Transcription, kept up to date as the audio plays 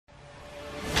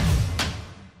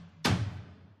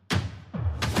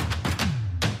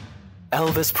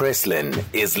Elvis Presslin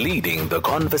is leading the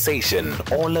conversation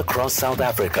all across South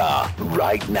Africa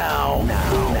right now.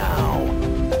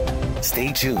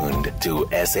 Stay tuned to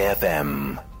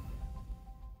SAFM.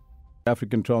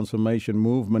 African Transformation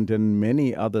Movement and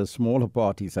many other smaller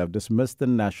parties have dismissed the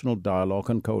National Dialogue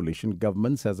and Coalition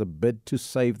governments as a bid to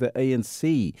save the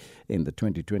ANC in the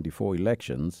 2024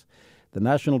 elections. The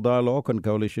National Dialogue and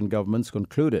Coalition governments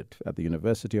concluded at the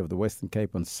University of the Western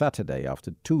Cape on Saturday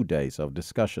after 2 days of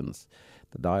discussions.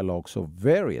 The dialogue saw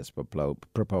various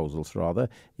proposals,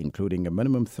 including a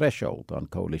minimum threshold on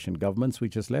coalition governments,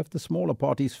 which has left the smaller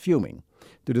parties fuming.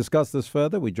 To discuss this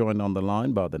further, we joined on the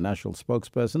line by the National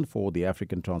Spokesperson for the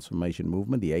African Transformation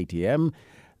Movement, the ATM,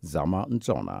 Zama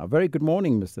Ntshona. A very good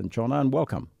morning, Mr. Ntshona, and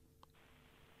welcome.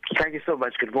 Thank you so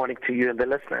much. Good morning to you and the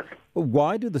listeners.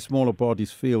 Why do the smaller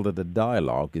parties feel that the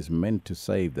dialogue is meant to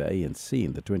save the ANC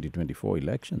in the 2024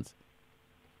 elections?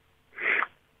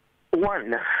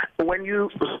 One, when you,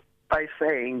 by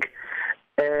saying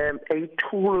a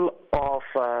tool of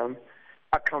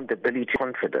accountability,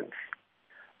 confidence,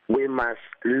 we must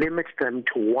limit them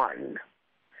to one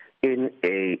in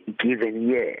a given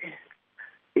year.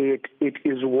 It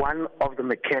is one of the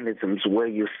mechanisms where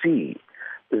you see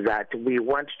that we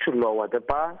want to lower the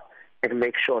bar and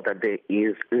make sure that there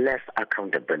is less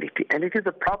accountability. And it is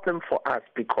a problem for us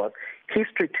because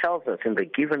history tells us in the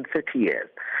given 30 years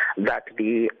that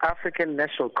the African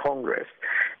National Congress,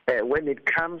 when it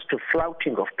comes to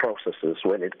flouting of processes,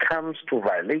 when it comes to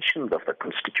violations of the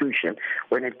Constitution,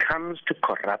 when it comes to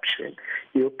corruption,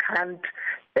 you can't,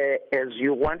 as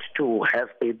you want to have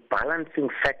a balancing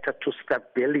factor to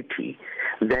stability,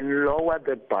 then lower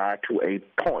the bar to a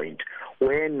point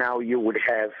where now you would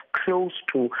have close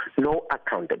to no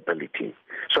accountability.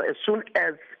 So as soon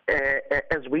as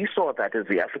we saw that as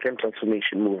the African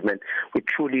Transformation Movement, we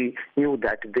truly knew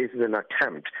that this is an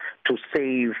attempt to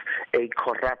save a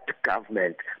corrupt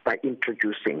government by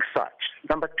introducing such.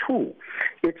 Number two,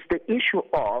 it's the issue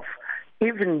of,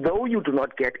 even though you do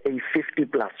not get a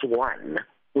 50+1,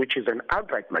 which is an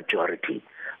outright majority,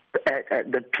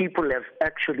 the people have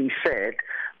actually said,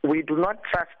 we do not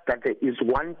trust that there is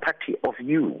one party of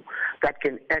you that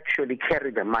can actually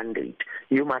carry the mandate.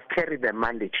 You must carry the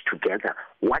mandate together,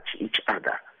 watch each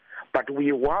other. But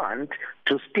we want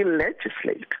to still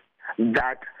legislate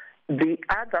that the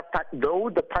other part,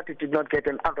 though the party did not get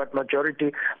an outright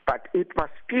majority, but it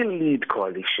must still lead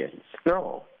coalitions.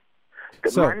 No.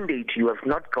 The mandate you have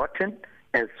not gotten,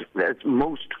 as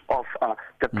most of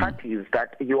the parties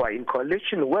that you are in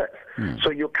coalition with. So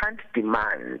you can't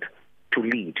demand to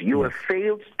lead. You have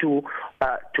failed to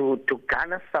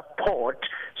garner support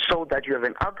so that you have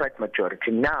an outright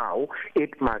majority. Now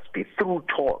it must be through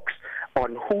talks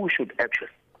on who should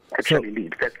actually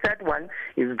lead. The third one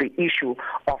is the issue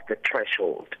of the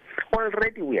threshold.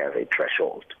 Already we have a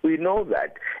threshold. We know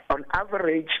that on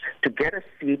average to get a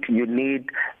seat you need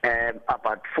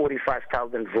about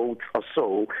 45,000 votes or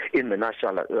so in the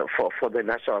national for the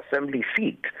National Assembly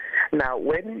seat. Now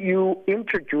when you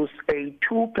introduce a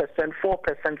 2%, 4%,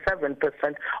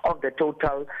 7% of the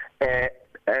total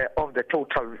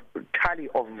tally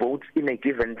of votes in a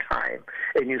given time,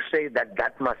 and you say that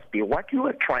that must be what you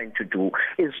are trying to do,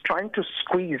 is trying to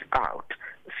squeeze out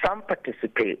some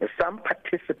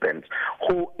participants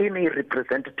who in a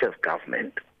representative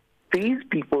government. These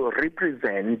people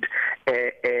represent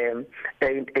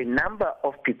a number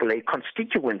of people, a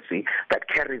constituency that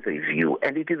carries a view,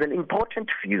 and it is an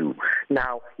important view.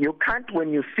 Now, you can't,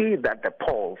 when you see that the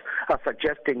polls are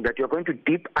suggesting that you're going to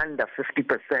dip under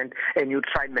 50% and you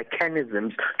try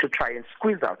mechanisms to try and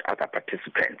squeeze out other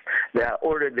participants. There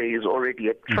is already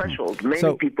a threshold.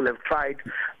 Many people have tried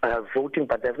voting,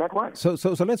 but they've not won. So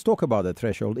let's talk about the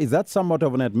threshold. Is that somewhat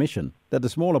of an admission that the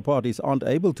smaller parties aren't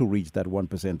able to reach that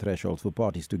 1% threshold for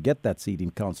parties to get that seat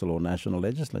in council or national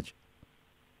legislature?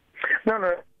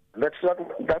 No,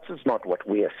 that is not what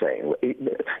we are saying.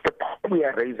 The point we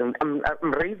are raising,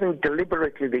 I'm raising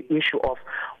deliberately the issue of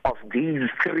these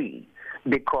three,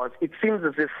 because it seems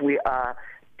as if we are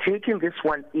taking this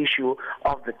one issue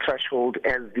of the threshold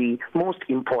as the most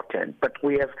important, but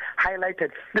we have highlighted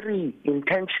three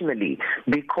intentionally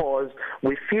because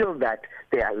we feel that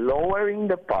they are lowering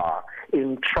the bar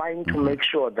in trying to make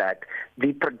sure that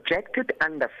the projected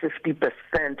under 50%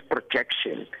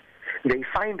 projection, they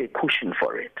find a cushion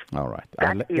for it. All right.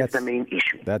 That is the main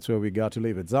issue. That's where we got to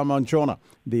leave it. Zama Ntshona,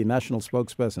 the National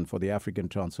Spokesperson for the African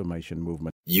Transformation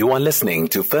Movement. You are listening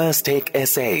to First Take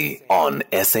SA on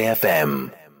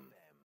SAFM.